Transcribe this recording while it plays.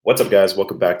What's up, guys?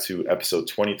 Welcome back to episode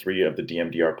 23 of the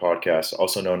DMDR podcast,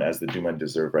 also known as the Do Men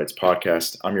Deserve Rights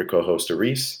podcast. I'm your co-host,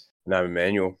 Aris. And I'm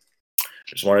Emmanuel.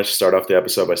 Just wanted to start off the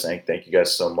episode by saying thank you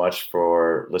guys so much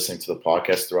for listening to the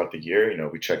podcast throughout the year.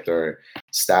 We checked our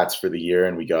stats for the year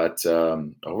and we got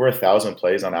over 1,000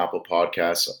 plays on Apple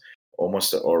Podcasts,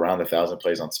 almost around 1,000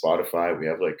 plays on Spotify. We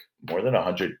have like more than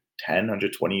 110,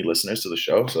 120 listeners to the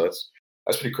show. So that's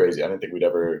pretty crazy. I didn't think we'd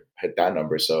ever hit that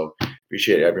number. So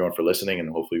appreciate everyone for listening, and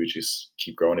hopefully we just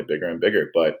keep growing it bigger and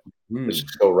bigger. But let's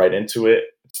just go right into it.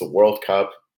 It's the World Cup.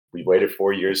 We waited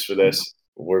 4 years for this.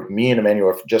 Me and Emmanuel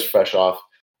are just fresh off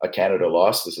a Canada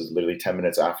loss. This is literally 10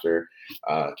 minutes after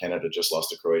Canada just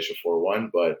lost to Croatia 4-1.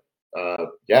 But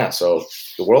so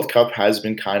the World Cup has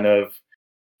been kind of,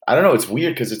 I don't know, it's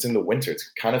weird because it's in the winter.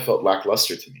 It's kind of felt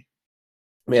lackluster to me.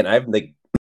 Man, I have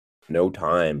no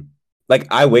time.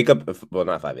 I wake up, well,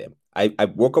 not 5 a.m. I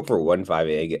woke up for 5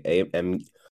 a.m.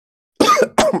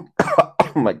 Oh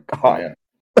my God.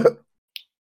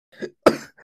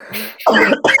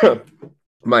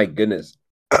 My goodness.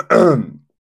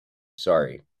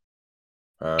 Sorry.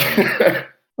 Okay.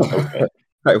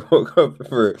 I woke up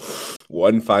for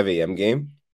 5 a.m.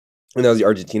 game, and that was the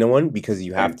Argentina one because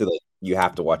you have to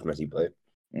watch Messi play.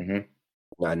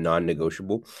 Mm-hmm.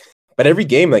 Non-negotiable. But every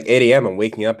game, 8 a.m., I'm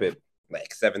waking up at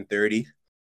 7:30,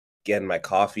 getting my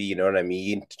coffee, you know what I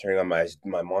mean, turning on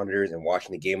my monitors and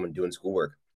watching the game and doing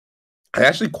schoolwork. I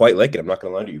actually quite like it. I'm not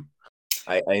gonna lie to you.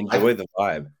 I enjoy the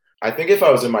vibe. I think if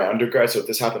I was in my undergrad, so if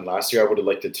this happened last year, I would have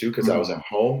liked it too because I was at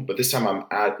home. But this time I'm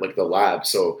at the lab,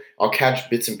 so I'll catch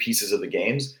bits and pieces of the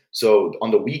games. So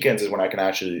on the weekends is when I can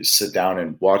actually sit down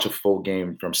and watch a full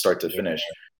game from start to finish.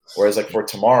 Whereas for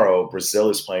tomorrow, Brazil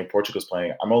is playing, Portugal's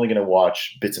playing. I'm only gonna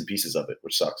watch bits and pieces of it,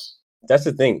 which sucks. That's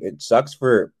the thing. It sucks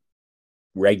for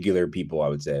regular people, I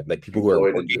would say. People who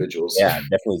are individuals. Yeah, it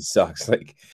definitely sucks.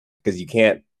 Because you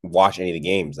can't watch any of the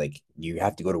games. You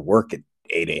have to go to work at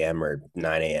 8 a.m. or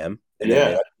 9 a.m. and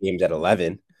then the game's at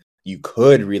 11. You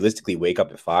could realistically wake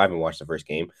up at 5 and watch the first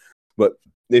game, but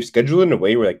they've scheduled it in a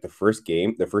way where the first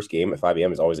game at 5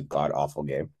 a.m. is always a god awful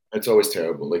game. It's always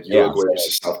terrible. Uruguay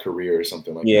versus South Korea or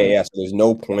something like that. Yeah. So there's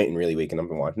no point in really waking up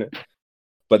and watching it.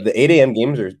 But the 8 a.m.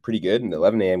 games are pretty good, and the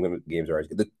 11 a.m. games are always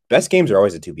good. The best games are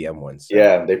always the 2 p.m. ones. So.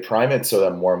 Yeah, they prime it so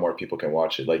that more and more people can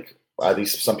watch it. At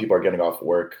least some people are getting off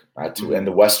work in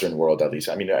the Western world, at least.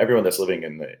 I mean, everyone that's living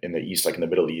in the East, in the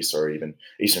Middle East or even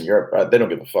Eastern Europe, they don't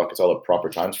give a fuck. It's all the proper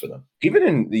times for them. Even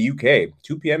in the UK,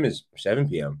 2 p.m. is 7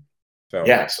 p.m. So.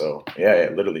 Yeah,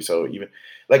 literally. So even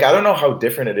I don't know how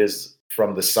different it is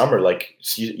from the summer.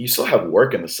 You still have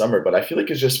work in the summer, but I feel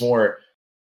it's just more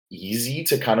easy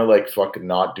to kind of fucking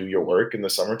not do your work in the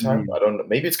summertime. I don't know.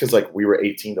 Maybe it's because we were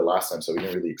 18 the last time, so we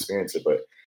didn't really experience it. But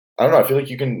I don't know. I feel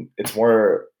it's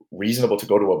more reasonable to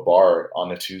go to a bar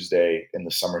on a Tuesday in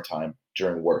the summertime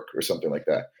during work or something like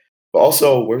that. But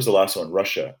also, where was the last one?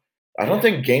 Russia. I don't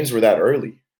think games were that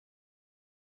early.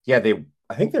 Yeah,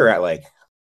 I think they're at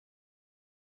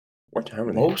what time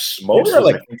are they? Most are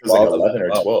I think it was 11 or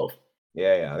 12.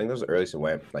 Yeah. I think those are earliest it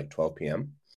went 12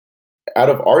 p.m. Out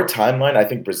of our timeline, I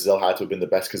think Brazil had to have been the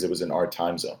best because it was in our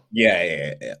time zone.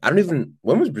 Yeah. I don't even.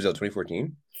 When was Brazil?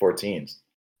 2014? 14.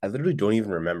 I literally don't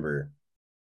even remember.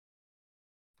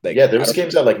 There was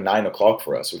games at 9 o'clock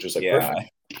for us, which was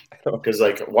perfect. Because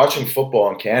watching football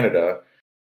in Canada,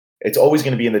 it's always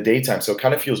going to be in the daytime, so it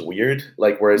kind of feels weird.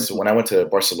 Whereas when I went to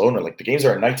Barcelona, the games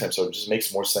are at nighttime, so it just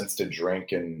makes more sense to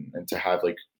drink and to have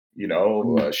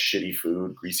shitty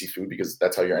food, greasy food, because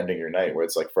that's how you're ending your night. Where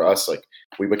it's for us,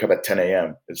 we wake up at 10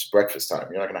 a.m. It's breakfast time.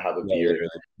 You're not going to have a beer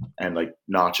and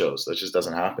nachos. That just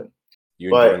doesn't happen. You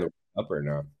enjoying the World Cup or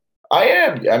no? I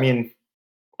am. I mean,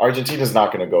 Argentina's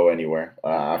not going to go anywhere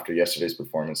after yesterday's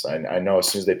performance. I know as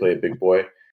soon as they play a big boy,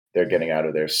 they're getting out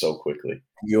of there so quickly.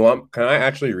 Can I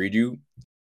actually read you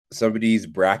somebody's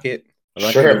bracket?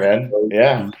 Sure, man.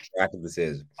 Yeah. Whose bracket this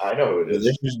is. I know who it is.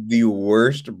 This is the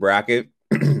worst bracket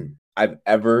I've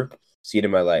ever seen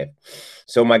in my life.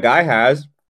 So my guy has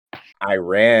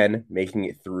Iran making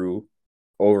it through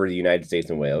over the United States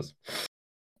and Wales.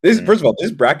 First of all,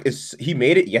 this bracket he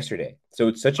made it yesterday. So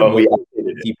it's such a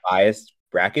biased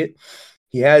bracket.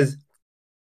 He has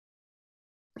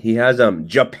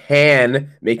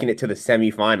Japan making it to the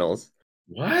semifinals.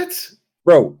 What?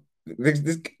 Bro,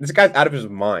 this guy's out of his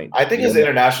mind. I think his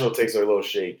international takes are a little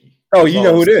shaky. Oh, you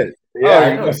know who it is. Yeah,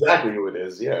 I know exactly who it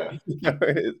is. Yeah.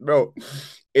 Bro,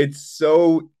 it's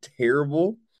so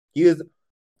terrible. He has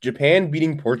Japan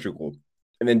beating Portugal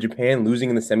and then Japan losing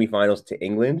in the semifinals to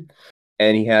England.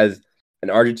 And he has an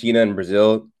Argentina and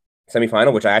Brazil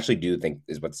semifinal, which I actually do think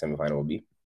is what the semifinal will be.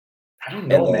 I don't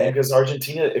know, man, because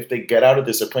Argentina, if they get out of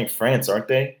this, they're playing France, aren't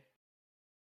they?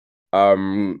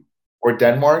 Or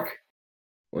Denmark.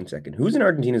 1 second. Who's in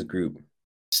Argentina's group?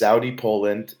 Saudi,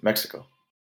 Poland, Mexico.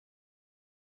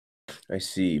 I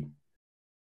see.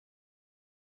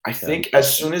 I think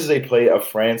as soon as they play a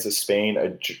France, a Spain,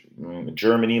 a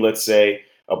Germany, let's say,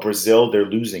 a Brazil, they're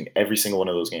losing every single one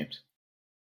of those games.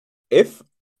 If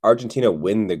Argentina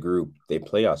win the group, they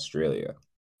play Australia.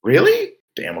 Really?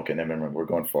 Damn, okay, never mind. We're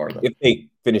going far then. If they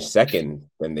finish second,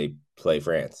 then they play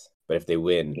France. But if they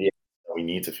win... Yeah, we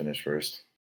need to finish first.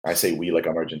 I say we like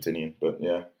I'm Argentinian, but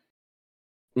yeah.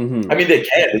 Mm-hmm. I mean, they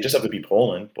can. They just have to beat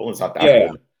Poland. Poland's not that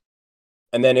good.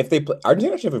 And then if they play...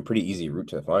 Argentina actually have a pretty easy route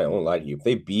to the final. I won't lie to you. If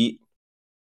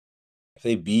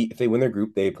they win their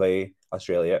group, they play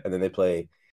Australia, and then they play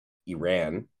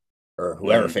Iran or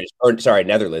whoever finished, or sorry,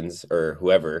 Netherlands or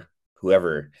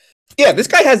whoever. Yeah, this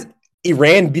guy has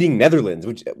Iran beating Netherlands,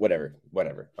 which whatever.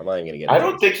 I'm not even gonna get. I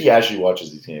don't think he actually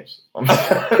watches these games.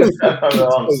 That's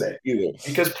all I'm saying.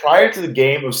 Because prior to the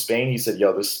game of Spain, he said,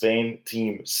 "Yo, this Spain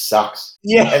team sucks."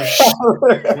 Yeah,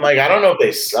 I'm like, I don't know if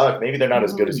they suck. Maybe they're not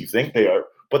as good as you think they are.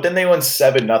 But then they won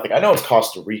 7-0. I know it's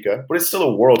Costa Rica, but it's still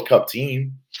a World Cup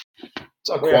team. It's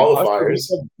not qualifiers.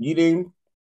 Beating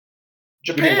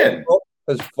Japan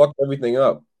has fucked everything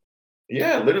up.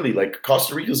 Yeah, literally, like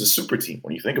Costa Rica is a super team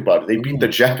when you think about it. They beat the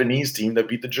Japanese team that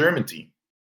beat the German team.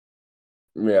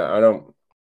 Yeah, I don't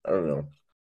know.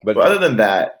 But other than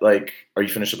that, like, are you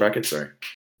finished the bracket? Sorry.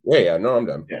 Yeah, no, I'm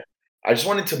done. Yeah. I just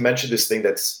wanted to mention this thing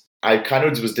I kind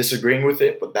of was disagreeing with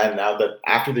it, but then now that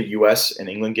after the US and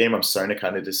England game, I'm starting to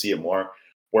kind of to see it more,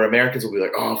 where Americans will be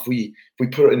like, oh, if we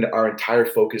put in our entire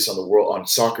focus on the world on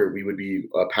soccer, we would be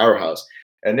a powerhouse.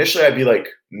 And initially I'd be like,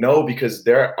 no, because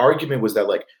their argument was that,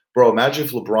 like, bro, imagine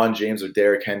if LeBron James or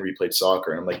Derrick Henry played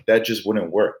soccer. And I'm like, that just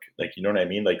wouldn't work. Like, you know what I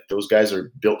mean? Like, those guys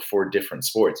are built for different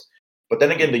sports. But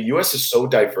then again, the US is so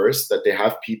diverse that they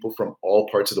have people from all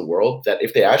parts of the world that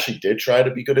if they actually did try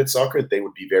to be good at soccer, they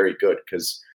would be very good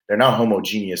because they're not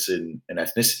homogeneous in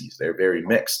ethnicities. They're very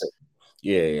mixed.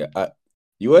 Yeah.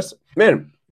 US,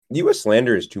 man, U.S.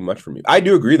 slander is too much for me. I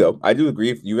do agree, though. I do agree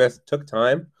if U.S. took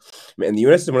time. Man, the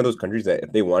U.S. is one of those countries that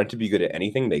if they wanted to be good at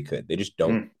anything, they could. They just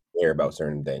don't care about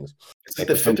certain things. It's like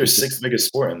the fifth or sixth biggest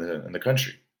sport in the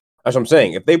country. That's what I'm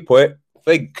saying. If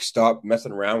they stopped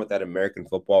messing around with that American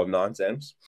football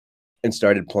nonsense and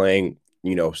started playing,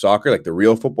 soccer, like the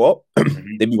real football,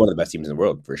 they'd be one of the best teams in the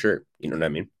world for sure. You know what I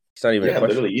mean? It's not even a question.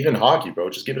 Literally, even hockey, bro.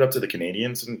 Just give it up to the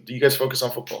Canadians and you guys focus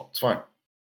on football. It's fine.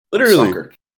 Literally.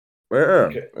 Soccer.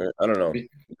 Okay. I don't know.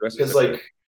 Because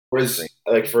whereas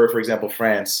for example,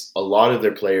 France, a lot of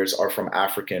their players are from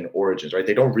African origins, right?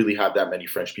 They don't really have that many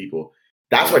French people.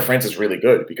 That's why France is really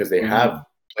good because they have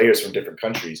players from different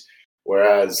countries.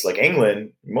 Whereas like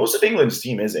England, most of England's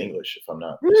team is English, if I'm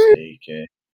not mistaken.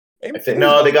 I think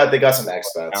they got some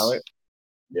expats.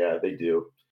 Yeah, they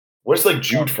do. Where's like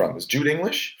Jude from? Is Jude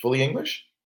English? Fully English?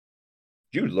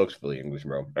 Jude looks fully English,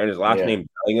 bro. And his last name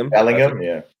Bellingham. Bellingham,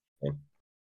 yeah.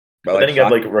 But then you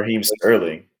got like Raheem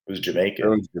Sterling, who's Jamaican.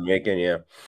 Sterling's Jamaican, yeah.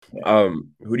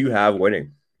 Who do you have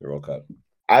winning the World Cup?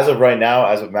 As of right now,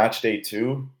 as of match day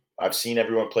 2, I've seen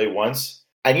everyone play once.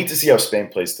 I need to see how Spain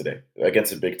plays today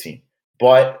against a big team.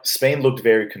 But Spain looked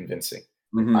very convincing.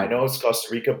 I know it's Costa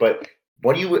Rica, but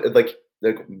when you like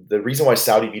the reason why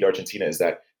Saudi beat Argentina is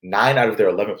that 9 out of their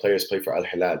 11 players play for Al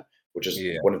Hilal, which is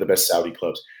one of the best Saudi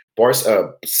clubs.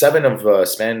 7 of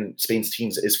Spain's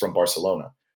teams is from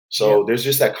Barcelona. So there's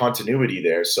just that continuity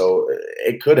there. So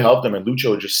it could help them. And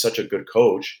Lucho is just such a good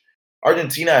coach.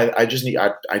 Argentina, I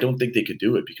don't think they could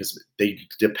do it because they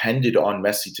depended on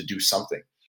Messi to do something.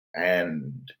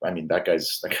 And I mean, that guy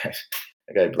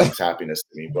brings happiness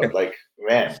to me. But like,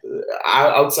 man,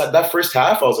 outside that first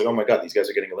half, I was like, oh my God, these guys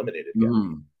are getting eliminated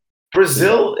again.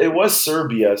 Brazil, it was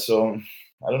Serbia. So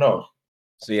I don't know.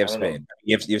 So you have Spain.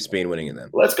 You have Spain winning in them.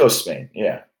 Let's go Spain.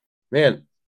 Yeah. Man.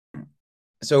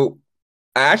 So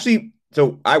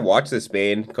I watched the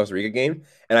Spain-Costa Rica game,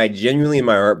 and I genuinely in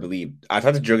my heart believe, I've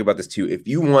had to joke about this too, if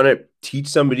you want to teach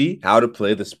somebody how to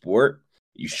play the sport,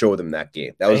 you show them that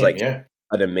game. That was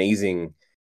an amazing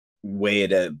way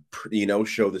to,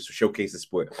 showcase the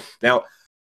sport. Now,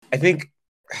 I think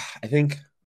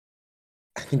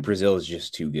Brazil is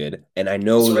just too good, and I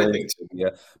know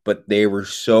Serbia, but they were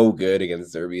so good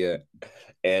against Serbia,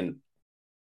 and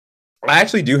I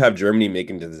actually do have Germany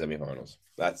making to the semifinals.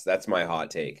 That's my hot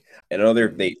take. And I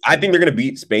think they're going to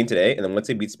beat Spain today, and then once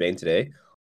they beat Spain today,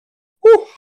 I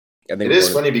think it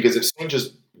is funny because if Spain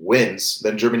just wins,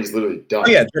 then Germany's literally done.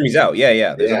 Oh, yeah, Germany's out.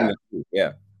 Yeah.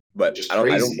 But I don't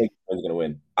think Spain's going to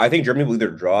win. I think Germany will either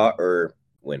draw or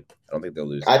win. I don't think they'll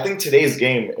lose. I think today's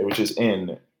game, which is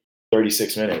in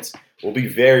 36 minutes will be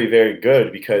very, very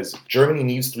good because Germany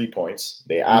needs 3 points.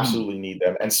 They absolutely need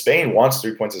them. And Spain wants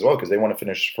 3 points as well because they want to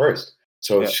finish first.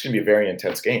 So it's just going to be a very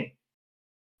intense game.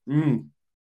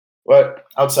 But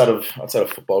outside of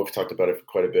football, we've talked about it for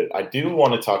quite a bit. I do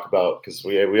want to talk about, because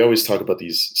we always talk about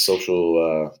these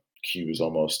social cues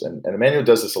almost. And Emmanuel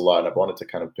does this a lot, and I wanted to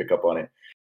kind of pick up on it.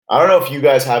 I don't know if you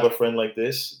guys have a friend like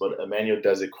this, but Emmanuel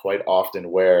does it quite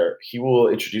often where he will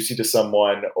introduce you to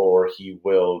someone or he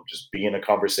will just be in a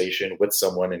conversation with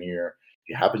someone and you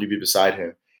happen to be beside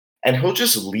him and he'll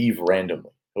just leave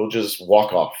randomly. He'll just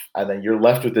walk off and then you're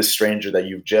left with this stranger that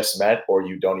you've just met or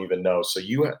you don't even know. So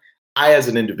I as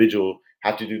an individual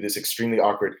have to do this extremely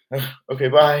awkward, okay,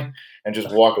 bye, and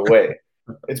just walk away.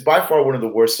 It's by far one of the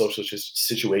worst social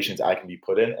situations I can be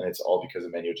put in, and it's all because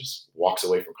Emmanuel just walks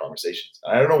away from conversations.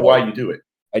 I don't know why you do it.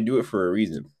 I do it for a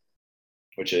reason.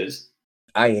 Which is?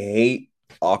 I hate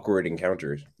awkward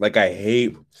encounters. Like, I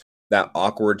hate that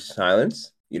awkward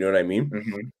silence. You know what I mean?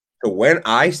 Mm-hmm. So when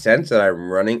I sense that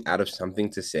I'm running out of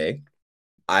something to say,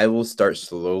 I will start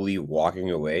slowly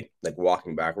walking away, like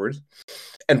walking backwards.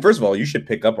 And first of all, you should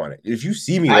pick up on it. If you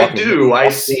see me walking away,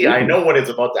 I know when it's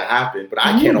about to happen, but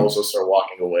I can't also start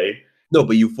walking away. No,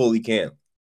 but you fully can. I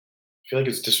feel like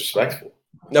it's disrespectful.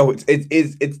 No,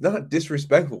 it's not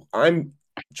disrespectful. I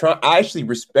actually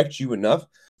respect you enough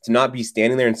to not be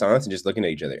standing there in silence and just looking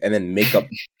at each other and then make up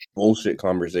bullshit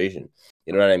conversation.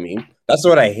 You know what I mean? That's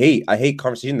what I hate. I hate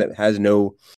conversation that has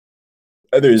no.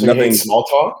 There's nothing. You hate small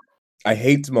talk? I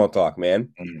hate small talk, man.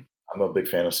 I'm a big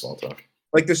fan of small talk.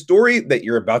 Like the story that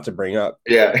you're about to bring up.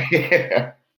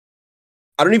 Yeah.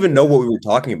 I don't even know what we were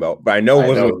talking about, but I know it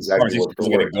wasn't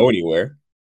going to go anywhere.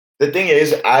 The thing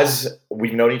is, as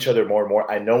we've known each other more and more,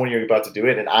 I know when you're about to do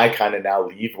it, and I kind of now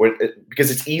leave because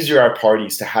it's easier at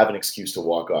parties to have an excuse to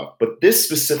walk off. But this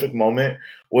specific moment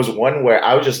was one where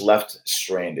I was just left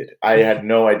stranded. I had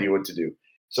no idea what to do.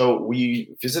 So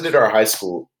we visited our high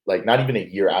school, like not even a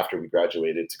year after we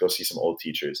graduated, to go see some old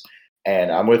teachers.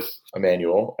 And I'm with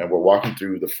Emmanuel, and we're walking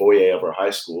through the foyer of our high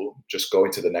school, just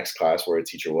going to the next class where a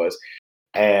teacher was.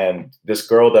 And this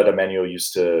girl that Emmanuel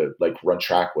used to like run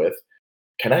track with,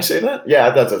 can I say that? Yeah,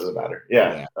 that doesn't matter.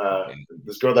 Yeah.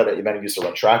 This girl that Emmanuel used to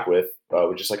run track with,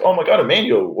 was just like, oh my God,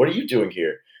 Emmanuel, what are you doing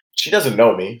here? She doesn't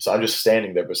know me, so I'm just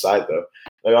standing there beside them.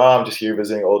 Like, oh, I'm just here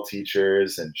visiting old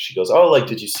teachers. And she goes, oh, like,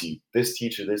 did you see this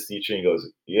teacher? And he goes,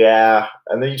 yeah.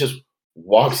 And then he just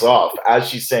walks off as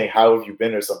she's saying, how have you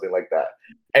been, or something like that.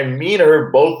 And me and her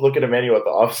both look at Emmanuel at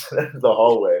the opposite end of the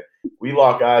hallway. We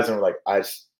lock eyes and we're like,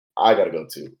 I gotta go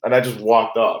too. And I just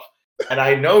walked off. And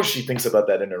I know she thinks about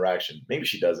that interaction. Maybe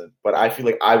she doesn't, but I feel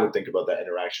like I would think about that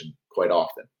interaction quite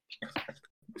often.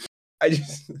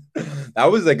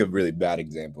 That was like a really bad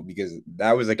example because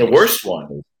that was like the worst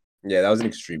one. Yeah, that was an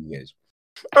extreme case.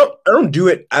 I don't do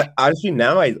it. Honestly,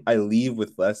 now I leave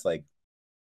with less like.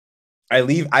 I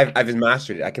leave. I've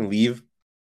mastered it. I can leave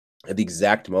at the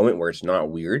exact moment where it's not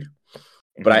weird.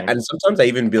 But and sometimes I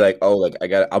even be like, oh, like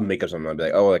I'll make up something. I'll be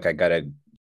like, oh, like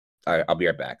I'll be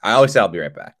right back. I always say I'll be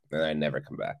right back, and I never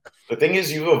come back. The thing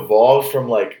is, you've evolved from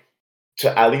like,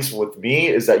 to at least with me,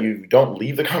 is that you don't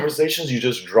leave the conversations. You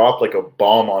just drop like a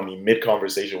bomb on me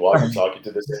mid-conversation while I'm talking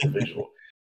to this individual.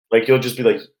 Like you'll just be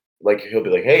like he'll be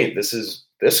like, hey, this is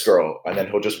this girl. And then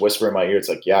he'll just whisper in my ear. It's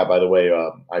like, yeah, by the way,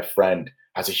 my friend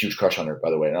has a huge crush on her, by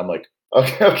the way. And I'm like,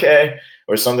 okay.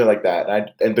 Or something like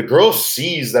that. And the girl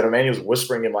sees that Emmanuel's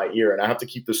whispering in my ear and I have to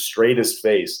keep the straightest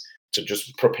face to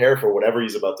just prepare for whatever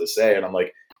he's about to say. And I'm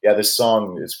like, yeah, this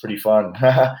song is pretty fun.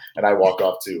 And I walk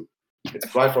off too.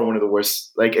 It's by far one of the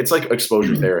worst. Like, it's like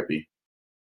exposure therapy.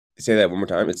 Say that one more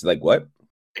time. It's like what?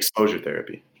 Exposure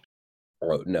therapy.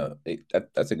 Oh, no.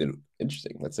 That's a good,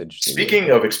 interesting. That's interesting.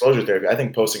 Speaking of exposure therapy, I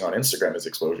think posting on Instagram is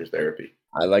exposure therapy.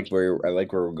 I like where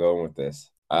we're going with this.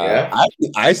 Yeah.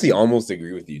 I actually almost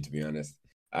agree with you, to be honest.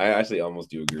 I actually almost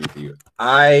do agree with you.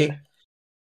 I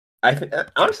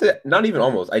honestly, not even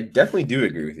almost. I definitely do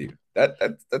agree with you.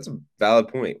 That's a valid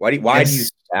point. Why do you say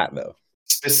that though?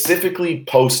 Specifically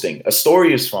posting. A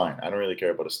story is fine. I don't really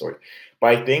care about a story.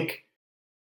 But I think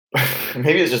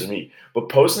maybe it's just me. But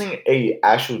posting a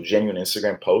actual genuine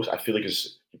Instagram post, I feel like you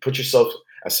put yourself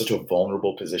at such a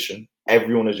vulnerable position.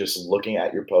 Everyone is just looking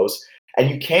at your post. And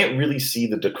you can't really see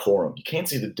the decorum. You can't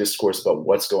see the discourse about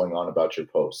what's going on about your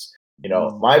posts. You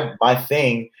know, my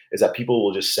thing is that people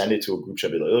will just send it to a group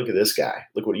chat, be like, look at this guy.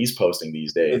 Look what he's posting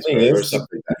these days. Or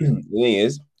something like that. The thing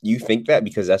is, you think that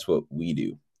because that's what we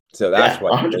do. So that's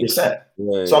why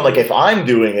 100%. So I'm like, if I'm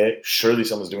doing it, surely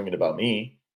someone's doing it about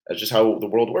me. That's just how the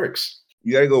world works.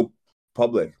 You gotta go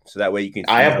public, so that way you can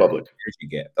see I am how public. many you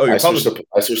get. Oh, you're public.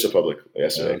 I switched to public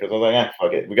yesterday because I was like,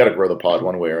 fuck it. We got to grow the pod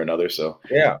one way or another. So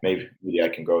Yeah. maybe I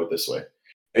can grow it this way.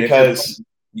 And if you're Because public,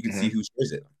 you can see who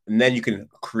shares it. And then you can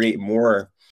create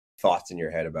more thoughts in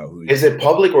your head about who is it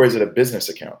public or is it a business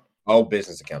account? Oh,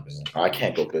 business account. I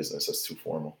can't go business. That's too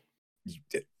formal.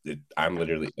 I'm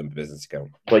literally a business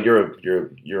account. But you're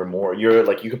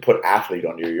like, you could put athlete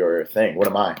on your thing. What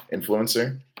am I?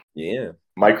 Influencer? Yeah.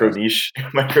 Micro niche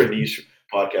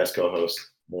podcast co-host.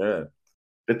 Yeah.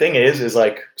 The thing is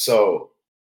like, so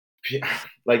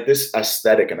like this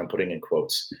aesthetic, and I'm putting in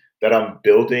quotes, that I'm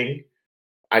building,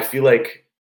 I feel like,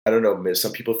 I don't know,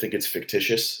 some people think it's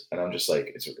fictitious, and I'm just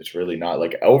like, it's really not.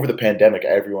 Like, over the pandemic,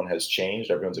 everyone has changed,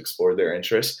 everyone's explored their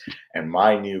interests, and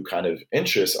my new kind of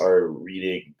interests are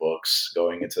reading books,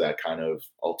 going into that kind of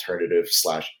alternative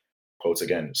 / quotes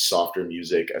again, softer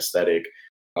music aesthetic,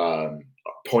 0.5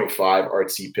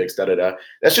 artsy picks,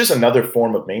 That's just another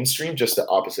form of mainstream, just the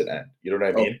opposite end. You know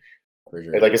what I mean? For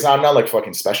sure. Like, I'm not like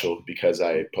fucking special because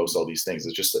I post all these things.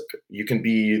 It's just like, you can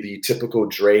be the typical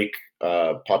Drake,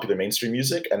 popular mainstream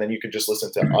music, and then you can just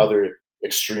listen to other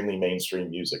extremely mainstream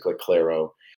music like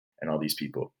Clairo and all these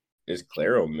people. Is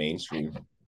Clairo mainstream?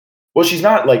 Well, she's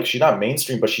not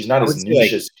mainstream, but she's not as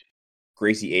niche as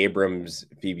Gracie Abrams,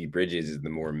 Phoebe Bridgers is the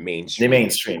more mainstream. The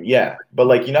mainstream, yeah. But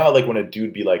like, you know how like when a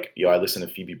dude be like, yo, I listen to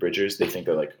Phoebe Bridgers, they think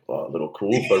they're like, well, a little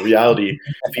cool. But reality,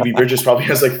 Phoebe Bridgers probably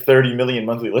has like 30 million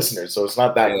monthly listeners, so it's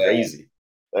not that crazy.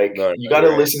 Like, you got to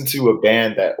listen to a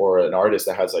band or an artist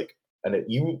that has like, I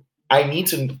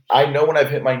know when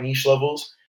I've hit my niche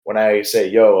levels. When I say,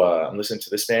 yo, I'm listening to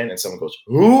this band, and someone goes,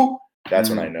 who? That's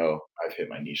when I know I've hit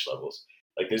my niche levels.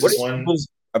 Like, there's this one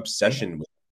obsession with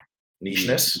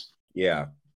nicheness. Yeah.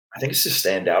 I think it's to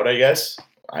stand out, I guess.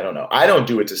 I don't know. I don't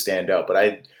do it to stand out, but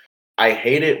I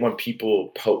hate it when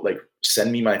people send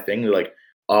me my thing. They're like,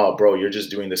 oh, bro, you're just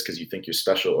doing this because you think you're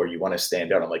special or you want to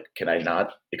stand out. I'm like, can I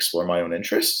not explore my own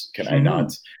interests? Can I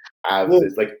not have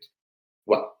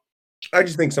what? I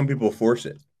just think some people force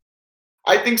it.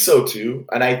 I think so too.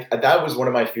 And that was one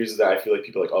of my fears, is that I feel like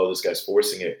people are like, oh, this guy's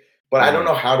forcing it. But I don't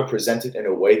know how to present it in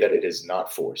a way that it is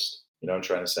not forced. You know what I'm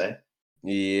trying to say?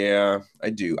 Yeah,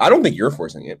 I do. I don't think you're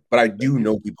forcing it, but I do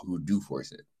know people who do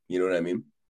force it. You know what I mean?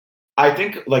 I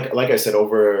think, like I said,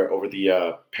 over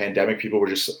the pandemic, people were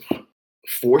just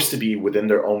forced to be within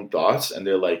their own thoughts, and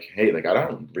they're like, hey, like, I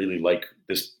don't really like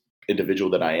this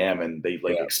individual that I am, and they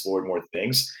explored more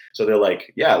things. So they're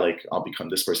like, yeah, like, I'll become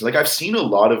this person. Like, I've seen a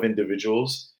lot of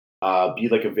individuals be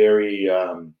like a very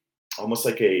almost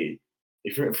like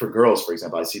for girls, for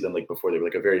example, I see them like before they were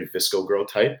like a very visco girl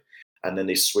type. And then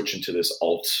they switch into this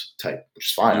alt type, which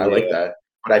is fine. I like that.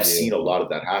 But I've seen a lot of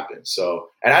that happen. So,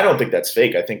 and I don't think that's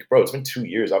fake. I think, bro, it's been 2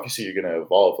 years. Obviously, you're going to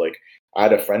evolve. Like, I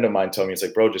had a friend of mine tell me, it's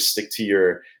like, bro, just stick to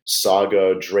your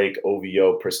Saga, Drake,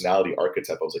 OVO personality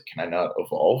archetype. I was like, can I not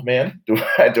evolve, man? Do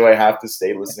I have to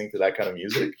stay listening to that kind of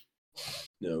music?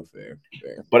 No, fair.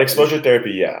 But exposure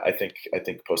therapy, yeah. I think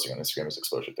posting on Instagram is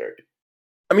exposure therapy.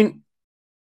 I mean,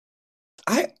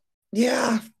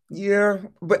 yeah,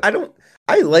 but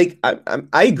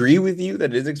I agree with you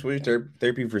that it is exposure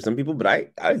therapy for some people, but I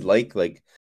I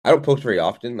don't post very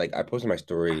often. Like, I post my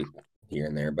story here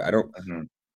and there, but I don't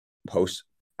post,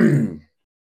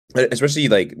 especially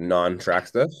like non-track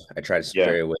stuff. I try to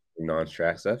stray away from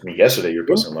non-track stuff. I mean, yesterday you were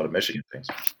posting a lot of Michigan things.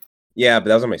 Yeah, but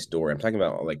that was on my story. I'm talking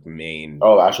about like main.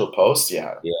 Oh, actual posts?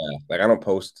 Yeah. Yeah, like, I don't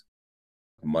post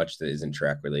much that isn't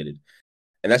track related,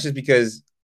 and that's just because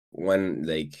when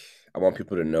I want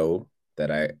people to know that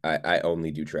I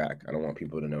only do track. I don't want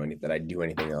people to know that I do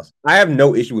anything else. I have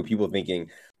no issue with people thinking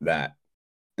that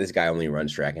this guy only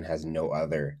runs track and has no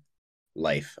other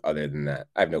life other than that.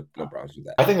 I have no problems with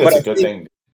that. I think that's a good thing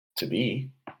to be.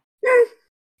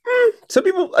 Some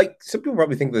people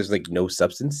probably think there's like no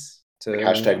substance to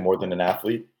hashtag more than an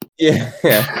athlete. Yeah.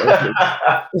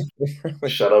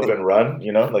 Shut up and run,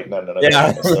 you know? Like, no.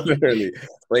 Yeah, literally.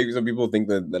 Like, some people think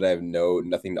that I have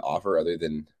nothing to offer other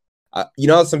than you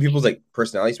know, some people's like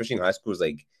personality, especially in high school, is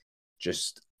like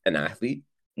just an athlete.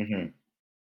 Mm-hmm.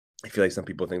 I feel like some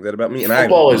people think that about me. And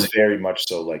football is very much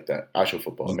so like that. Actual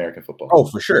football, American football. Oh,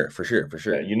 for sure.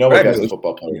 Yeah, you know what guys in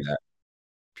football play.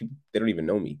 People, they don't even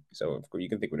know me, so of course you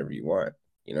can think whatever you want.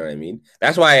 You know what I mean?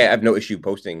 That's why I have no issue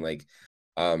posting like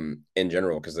in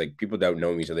general, because like people don't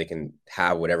know me, so they can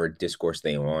have whatever discourse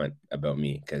they want about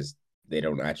me because they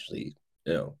don't actually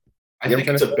know. I think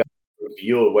it's a better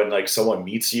reveal when like someone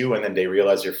meets you and then they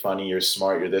realize you're funny, you're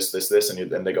smart, you're this,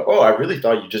 and then they go, oh, I really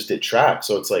thought you just did track.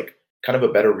 So it's like kind of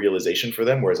a better realization for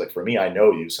them. Whereas like for me, I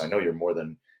know you, so I know you're more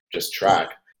than just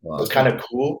track. Wow. It's kind of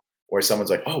cool where someone's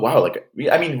like, oh wow, like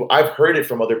I mean, I've heard it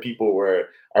from other people where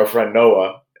our friend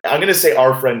Noah. I'm gonna say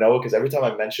our friend Noah because every time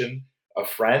I mention a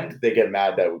friend, they get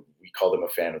mad that we call them a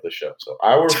fan of the show. So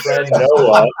our friend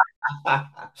Noah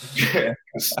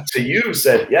to you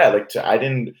said, yeah, like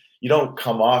you don't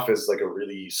come off as like a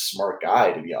really smart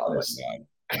guy, to be honest.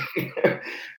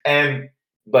 And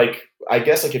like, I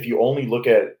guess like if you only look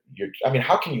at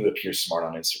how can you appear smart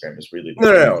on Instagram is really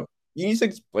no. You need to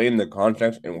explain the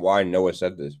context and why Noah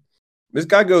said this. This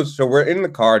guy goes, so we're in the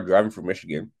car driving from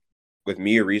Michigan with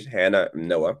me, Reese, Hannah, and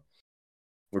Noah.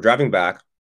 We're driving back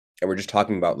and we're just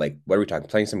talking about like, what are we talking?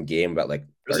 Playing some game about like. It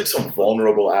was like some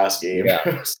vulnerable ass game. Yeah.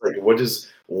 It's like, what is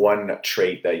one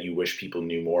trait that you wish people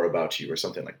knew more about you or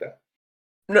something like that?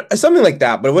 No, something like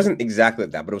that, but it wasn't exactly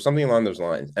like that, but it was something along those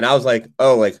lines. And I was like,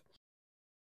 oh, like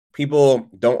people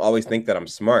don't always think that I'm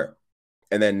smart.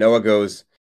 And then Noah goes,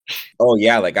 oh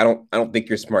yeah, like I don't think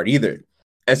you're smart either.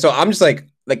 And so I'm just like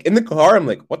in the car, I'm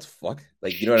like, what the fuck?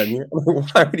 Like, you know what I mean?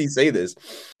 Why would he say this?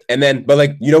 And then, but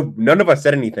like, you know, none of us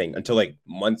said anything until like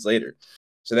months later.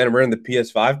 So then we're in the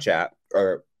PS5 chat,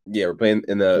 or yeah, we're playing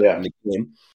in the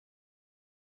game.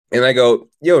 And I go,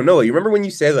 yo, Noah, you remember when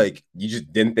you said like you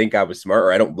just didn't think I was smart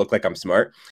or I don't look like I'm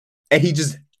smart? And he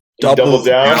just doubles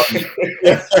down.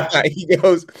 He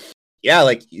goes, yeah,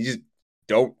 like you just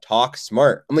don't talk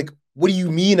smart. I'm like, what do you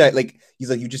mean? He's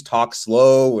like, you just talk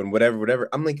slow and whatever.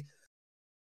 I'm like,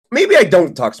 maybe I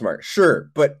don't talk smart,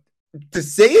 sure, but to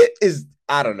say it is,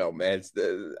 I don't know, man.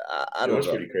 I don't know.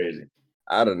 Pretty crazy.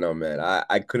 I don't know, man.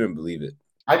 I couldn't believe it.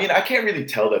 I mean, I can't really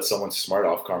tell that someone's smart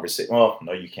off conversation. Well,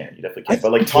 no, you can't. You definitely can't.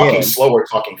 But like talking slow or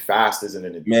talking fast isn't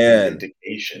an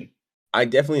indication. I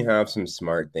definitely have some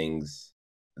smart things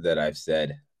that I've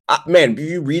said. Man, if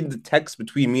you read the text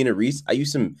between me and Reese, I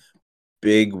use some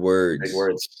big words. Big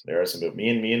words. There are some. Me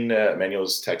and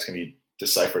Manuel's text can be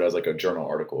deciphered as like a journal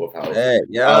article of how.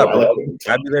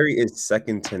 Vocabulary is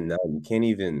second to none. You can't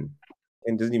even.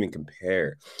 It doesn't even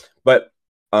compare. But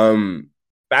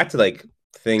back to like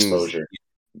things. Exposure.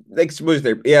 Like exposure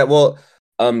there. Yeah. Well,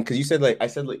 because you said like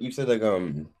you said like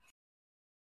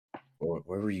what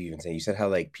were you even saying? You said how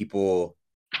like people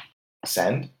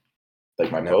send like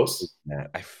my posts.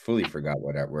 I fully forgot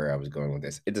where I was going with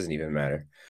this. It doesn't even matter.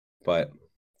 But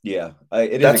yeah,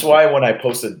 that's why when I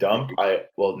post a dump,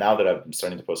 now that I'm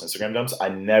starting to post Instagram dumps, I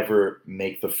never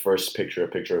make the first picture a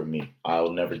picture of me.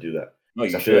 I'll never do that. No,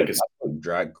 you feel like it's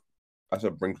drag. That's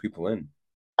what brings people in.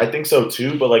 I think so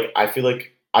too, but like I feel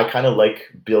like I kind of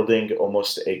like building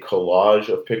almost a collage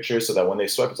of pictures so that when they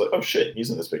swipe, it's like, oh shit, he's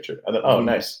in this picture, and then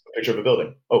nice, a picture of a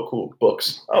building. Oh cool,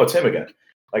 books. Oh, it's him again.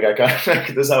 Like I kind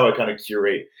of this is how I kind of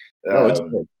curate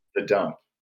the dump.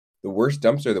 The worst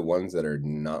dumps are the ones that are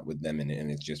not with them in it, and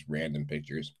it's just random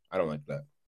pictures. I don't like that.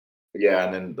 Yeah,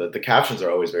 and then the captions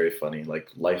are always very funny, like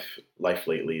life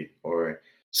lately or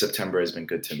September has been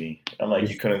good to me. I'm like,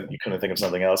 you couldn't think of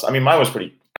something else. I mean, mine was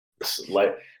pretty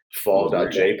like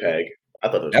fall.jpg. I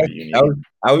thought that was pretty unique.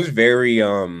 I was very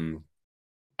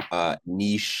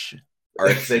niche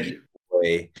artsy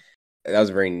way. That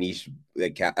was a very niche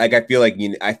like I feel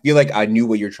like I knew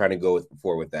what you're trying to go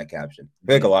for with that caption. I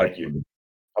feel like a lot of people.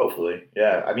 Hopefully.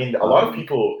 Yeah. I mean, a lot of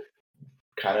people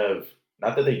kind of,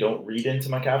 not that they don't read into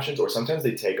my captions, or sometimes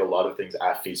they take a lot of things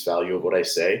at face value of what I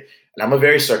say. And I'm a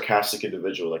very sarcastic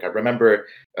individual. Like I remember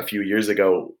a few years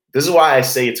ago, this is why I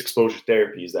say it's exposure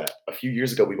therapy, is that a few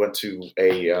years ago we went to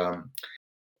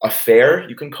a fair,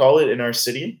 you can call it, in our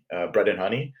city, Bread and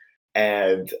Honey.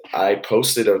 And I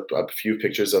posted a few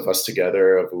pictures of us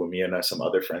together, of me and some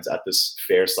other friends at this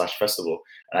fair/festival.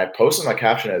 And I posted my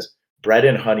caption as Bread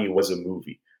and Honey was a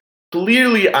movie.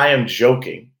 Clearly, I am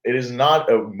joking. It is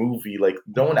not a movie. Like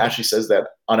no one actually says that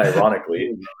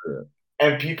unironically.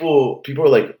 And people are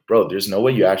like, bro, there's no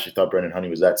way you actually thought Bread and Honey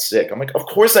was that sick. I'm like, of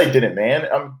course I didn't, man.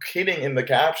 I'm kidding in the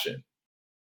caption.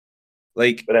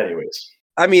 Like, but anyways,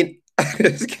 I mean,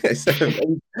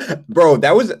 bro,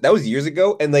 that was years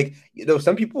ago, and like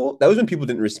some people, that was when people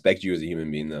didn't respect you as a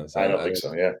human being, though. So I don't think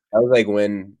so. Yeah, that was like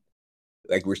when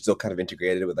like we're still kind of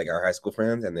integrated with like our high school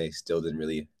friends, and they still didn't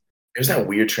really. There's that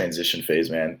weird transition phase,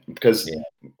 man. Because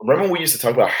remember when we used to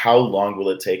talk about how long will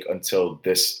it take until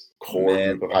this core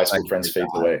group of high school friends fades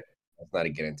away? Let's not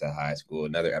get into high school.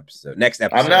 Another episode. Next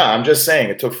episode. I'm not. I'm just saying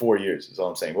it took 4 years. Is all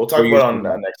I'm saying. We'll talk about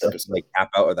on next episode. Like cap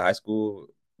out of the high school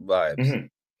vibes. Mm-hmm.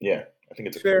 Yeah, I think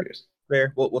it took 4 years.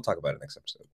 Fair. We'll talk about it next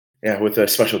episode. Yeah, with a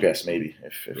special guest maybe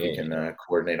if we can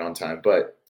coordinate on time.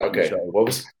 But okay, what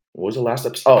was the last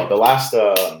episode? Oh, the last.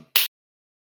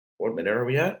 What minute are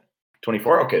we at?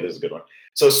 24? Okay, this is a good one.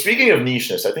 So speaking of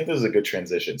nicheness, I think this is a good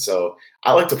transition. So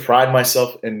I like to pride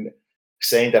myself in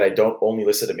saying that I don't only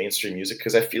listen to mainstream music,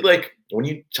 because I feel like when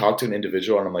you talk to an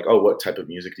individual and I'm like, oh, what type of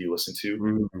music do you listen to?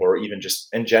 Mhm. Or even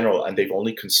just in general, and they've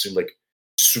only consumed like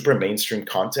super mainstream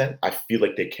content, I feel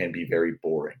like they can be very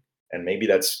boring. And maybe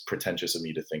that's pretentious of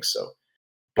me to think so.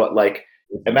 But like,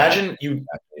 imagine you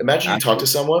talk Actually, to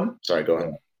someone. Sorry, go yeah.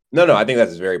 ahead. No, I think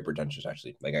that's very pretentious.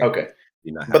 Actually, like I Okay,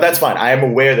 do not but have that's to. fine. I am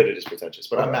aware that it is pretentious.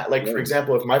 But I'm Okay. not, like, for Yeah.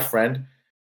 example, if my friend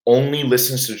only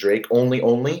listens to Drake, only,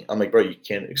 I'm like, bro, you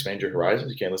can't expand your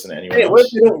horizons. You can't listen to anyone Hey, what if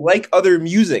else. they don't like other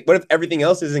music? What if everything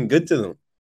else isn't good to them?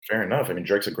 Fair enough. I mean,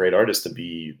 Drake's a great artist to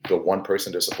be the one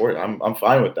person to support. I'm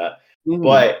fine with that. Mhm.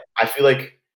 But I feel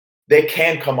like they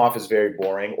can come off as very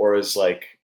boring, or as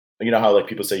like, you know how like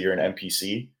people say you're an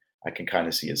NPC. I can kind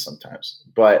of see it sometimes.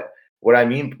 But what I'm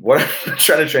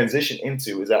trying to transition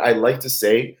into is that I like to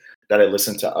say that I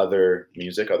listen to other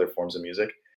music, other forms of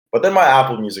music. But then my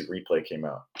Apple Music replay came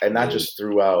out, and that Yeah. just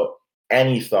threw out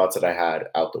any thoughts that I had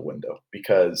out the window.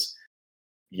 Because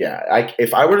yeah,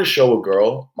 if I were to show a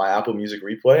girl my Apple Music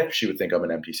replay, she would think I'm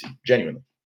an NPC. Genuinely.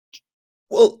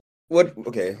 Well, what?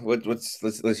 Okay,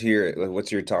 let's hear it. Like,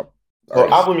 what's your top So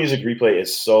artist? Apple Music replay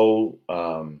is so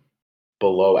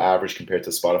below average compared to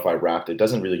Spotify Wrapped. It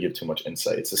doesn't really give too much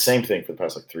insight. It's the same thing for the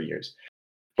past like 3 years,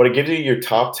 but it gives you your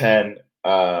top 10.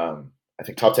 I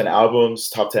think top 10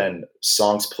 albums, top 10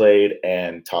 songs played,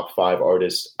 and top 5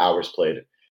 artists hours played.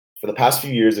 For the past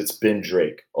few years, it's been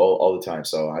Drake all the time.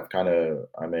 So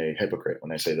I'm a hypocrite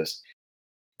when I say this.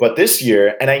 But this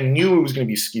year, and I knew it was going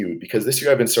to be skewed, because this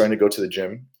year I've been starting to go to the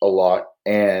gym a lot,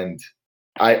 and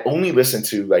I only listen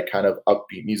to like kind of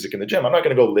upbeat music in the gym. I'm not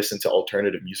going to go listen to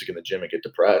alternative music in the gym and get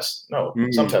depressed. No,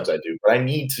 Mm, sometimes I do, but I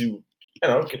need to,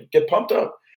 get pumped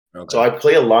up. So okay, I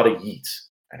play a lot of Yeet,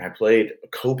 and I played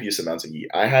copious amounts of Yeet.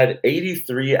 I had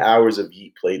 83 hours of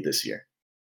Yeet played this year.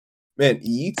 man,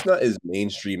 Yeat's not as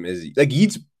mainstream as like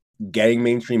Yeat's getting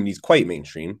mainstream. He's quite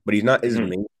mainstream, but he's not as Mhm.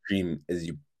 mainstream as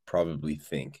you probably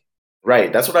think.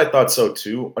 Right, that's what I thought so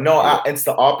too. No, Yeah. it's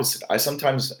the opposite. I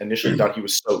sometimes initially thought he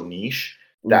was so niche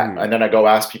that, Mhm. and then I go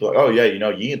ask people like, "Oh yeah, you know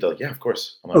Yee?" And they're like, "Yeah, of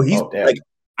course." I'm Oh, like, he's "Oh damn, like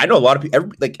I know a lot of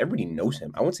people. Everybody knows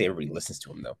him. I wouldn't say everybody listens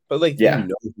to him though, but like you yeah."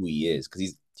 know who he is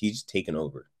because he's taken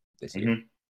over this year.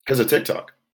 Because of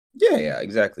TikTok. Yeah,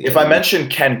 exactly. If And I then mention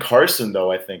Ken Carson, though,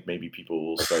 I think maybe people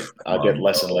will start. I'll come get on,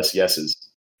 less and bro. less yeses.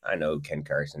 I know who Ken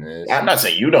Carson is. I'm not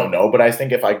saying you don't know, but I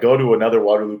think if I go to another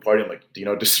Waterloo party, I'm like, "Do you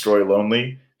know Destroy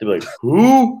Lonely?" They'll be like,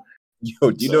 "Who?"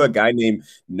 Yo, do you know a So, guy named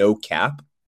No Cap?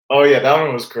 oh yeah, that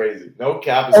one was crazy. No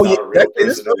Cap is Oh yeah, not a did I real say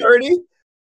this person to me. already?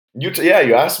 Yeah,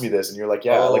 you asked me this, and you're like,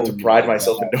 "Yeah, I like Oh to pride my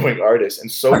myself in knowing artists,"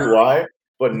 and so do I.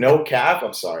 But No Cap,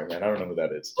 I'm sorry, man, I don't know who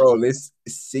that is. Bro, this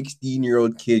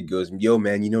 16-year-old kid goes, "Yo,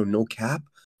 man, you know No Cap?"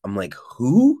 I'm like,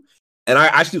 "Who?" And I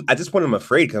actually, at this point, I'm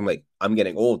afraid because I'm like, I'm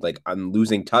getting old. Like, I'm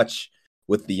losing touch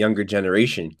with the younger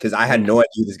generation because I had Mhm. no idea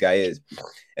who this guy is.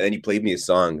 And then he played me a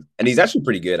song, and he's actually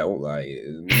pretty good. I won't lie,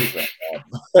 his music's not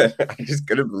bad. I just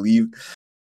couldn't believe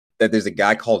that there's a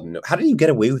guy called No. How did you get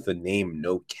away with the name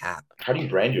No Cap? How do you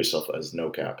brand yourself as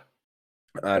No Cap?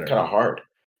 I That's don't kind of know. hard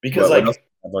because, What else like, do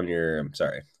you have on your? I'm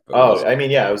sorry, but what else? oh, I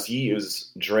mean, yeah, it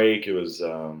was Drake, it was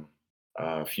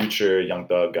Future, Young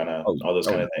Thug, Gunna, Oh, all those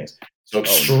oh kind of no, things. So oh no.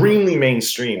 extremely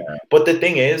mainstream. But the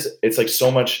thing is, it's like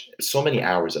so many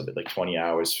hours of it, like 20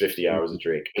 hours, 50 hours of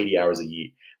Drake, 80 hours of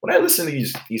Yeet. When I listen to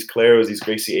these Claros, these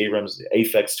Gracie Abrams,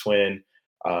 Aphex Twin,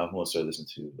 who else do I listen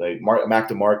to? Like Mac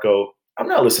DeMarco. I'm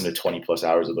not listening to 20 plus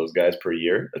hours of those guys per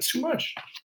year. That's too much.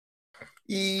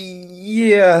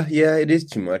 Yeah, it is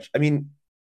too much. I mean,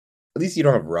 at least you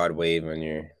don't have Rod Wave on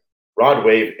your. Rod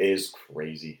Wave is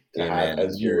crazy to Hey have man, as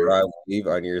having your. Rod Wave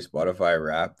on your Spotify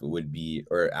rap would be,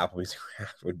 or Apple Music rap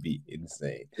would be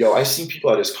insane, Yo, I seen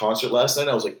people at his concert last night.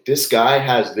 I was like, this guy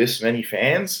has this many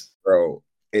fans. bro.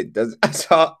 It does. I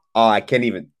saw. Oh, I can't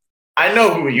even. I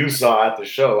know who you saw at the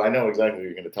show. I know exactly who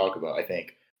you're going to talk about, I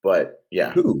think. But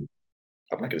yeah, Who?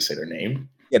 I'm not going to say their name.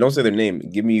 Yeah, don't say their name.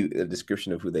 Give me a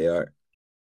description of who they are.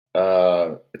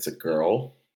 It's a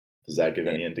girl. Does that give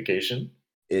And any indication?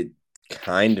 it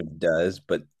kind of does,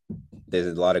 but there's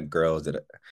a lot of girls that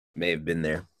may have been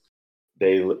there.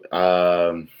 They they're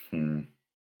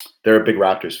a big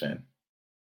Raptors fan.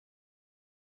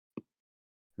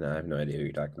 No, I have no idea who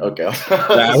you're talking about. Okay,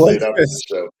 Yeah, I'll say it after the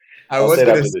show. I I'll say was it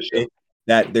gonna after the show. say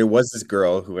that there was this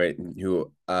girl who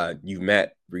you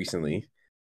met recently,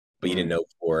 but you didn't Mhm. know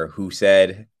before, who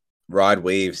said Rod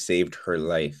Wave saved her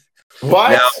life. Now,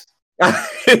 What?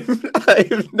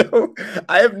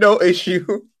 I have no issue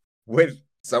with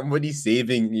somebody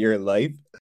saving your life,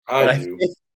 I but do.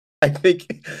 I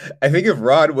think I think if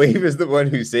Rod Wave is the one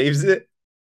who saves it,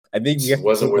 I think we It have to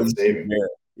wasn't put worth them saving. there.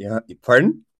 Yeah,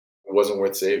 pardon? It wasn't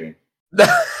worth saving.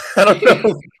 I don't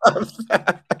know about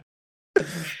that.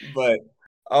 But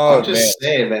I'm just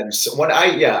saying, man. So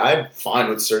I'm fine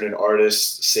with certain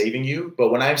artists saving you, but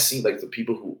when I've seen like the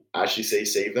people who actually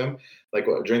save them, like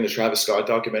during the Travis Scott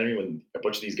documentary, when a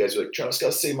bunch of these guys were like, "Travis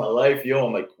Scott saved my life,"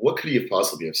 I'm like, what could he have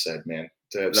possibly have said, man,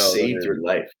 to have no, saved your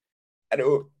life? I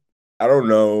don't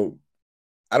know.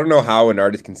 I don't know how an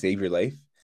artist can save your life,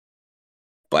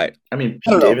 but I mean, I Pete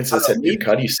don't know. Davidson said Kid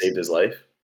Cudi saved his life.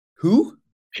 Who?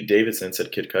 Pete Davidson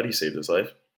said Kid Cudi saved his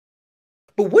life.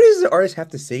 But what does the artist have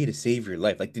to say to save your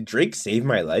life? Like, did Drake save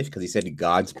my life because he said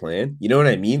God's plan? You know what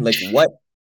I mean? Like,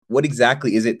 what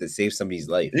exactly is it that saves somebody's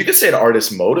life? You could say an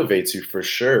artist motivates you for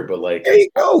sure, but like, there you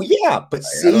go. Yeah, but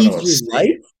I don't know save what your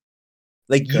life?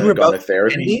 Like, you were gone about to to end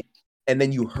therapy. it, and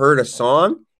then you heard a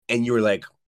song, and you were like,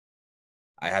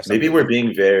 I have something. Maybe we're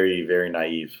being very, very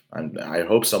naive. I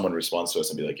hope someone responds to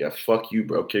us and be like, "Yeah, fuck you,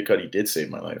 bro. Kid Cudi did save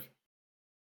my life."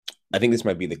 I think this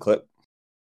might be the clip.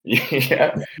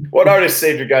 Yeah. What artist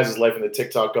saved your guys' life in the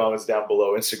TikTok comments down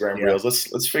below, Instagram Reels?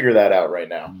 Let's figure that out right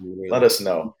now. Let us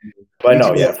know. But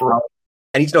no, yeah.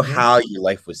 I need to know how your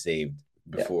life was saved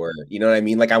before. You know what I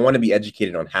mean? Like, I want to be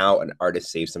educated on how an artist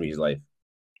saves somebody's life.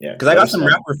 Yeah. Because I got some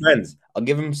rapper friends. I'll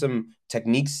give them some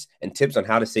techniques and tips on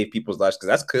how to save people's lives, because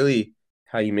that's clearly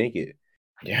how you make it.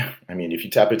 Yeah. I mean, if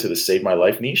you tap into the save my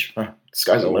life niche,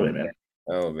 sky's the limit, man.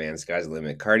 Oh, man. Sky's the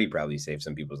limit. Cardi probably saved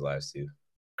some people's lives, too.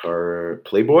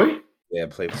 Playboy? Yeah,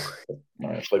 Playboy.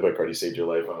 Playboy Cardi saved your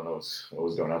life. I don't know what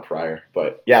was going on prior.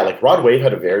 But yeah, like Rod Wave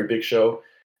had a very big show.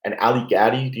 And Ali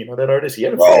Gaddy, do you know that artist? He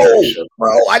had a very big show.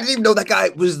 Bro, I didn't even know that guy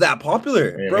was that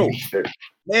popular. Yeah, bro.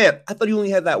 Man, I thought he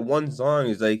only had that one song.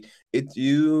 He's like, it's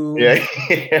you. Yeah.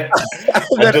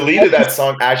 I deleted that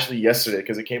song actually yesterday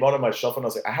because it came out on my shuffle and I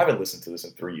was like, I haven't listened to this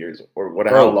in 3 years or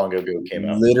how long ago it came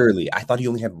out. Literally, I thought he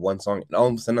only had one song. And all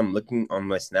of a sudden I'm looking on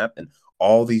my Snap and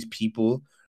all these people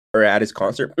are at his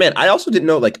concert. Man, I also didn't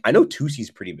know, like, I know Tusi's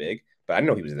pretty big, but I didn't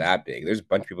know he was that big. There's a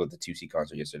bunch of people at the Tusi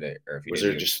concert yesterday. Was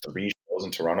there just 3 shows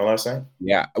in Toronto last night?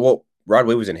 Yeah. Well, Rod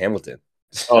Wave was in Hamilton.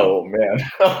 So.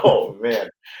 Oh, man.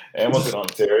 Hamilton,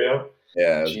 Ontario?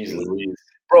 Yeah. Jesus Louise.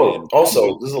 Bro,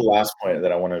 also, this is the last point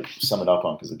that I want to sum it up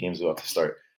on because the game's about to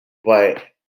start. But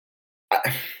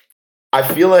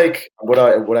I feel like what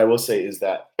I will say is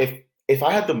that if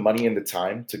I had the money and the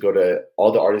time to go to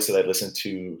all the artists that I listened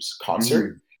to's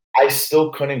concert, I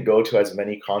still couldn't go to as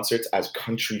many concerts as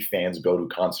country fans go to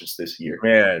concerts this year.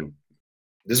 Man.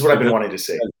 This is what I've been wanting to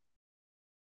say.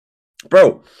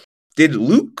 Bro, did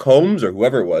Luke Combs or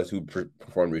whoever it was who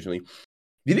performed recently,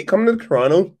 did he come to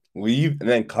Toronto, leave, and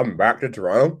then come back to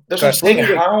Toronto? That's what I'm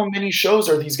saying. How many shows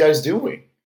are these guys doing?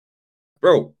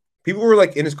 Bro, people were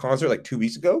like in his concert like 2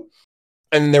 weeks ago,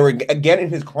 and they were again in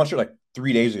his concert like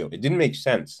 3 days ago. It didn't make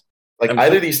sense. Like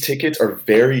either these tickets are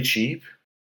very cheap,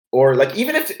 or like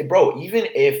even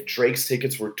if Drake's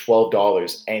tickets were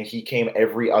 $12 and he came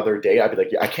every other day, I'd be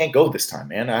like, yeah, I can't go this time,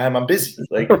 man. I'm busy.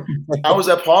 Like, how is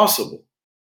that possible?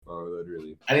 Oh,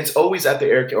 literally. And it's always at the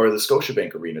the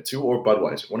Scotiabank Arena too, or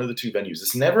Budweiser, one of the two venues.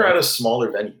 It's never at a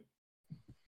smaller venue.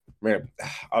 Man,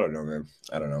 I don't know, man.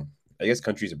 I don't know. I guess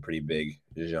country's a pretty big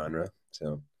genre.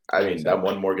 So I mean, that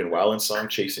one Morgan Wallen song,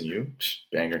 "Chasing You,"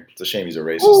 banger. It's a shame he's a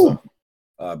racist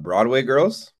though. Broadway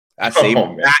Girls. That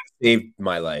saved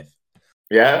my life.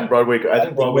 Yeah, Broadway. I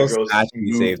think Broadway Girls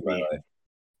actually saved my life.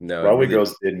 No, Broadway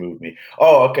Girls did move me.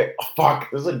 Oh, okay. Oh,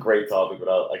 fuck, this is a great topic, but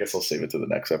I guess I'll save it to the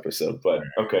next episode. But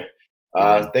okay,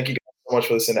 thank you guys so much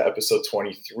for listening to episode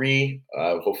 23.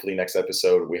 Hopefully, next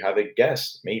episode we have a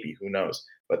guest. Maybe, who knows?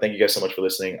 But thank you guys so much for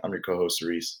listening. I'm your co-host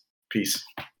Reese. Peace.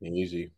 Easy.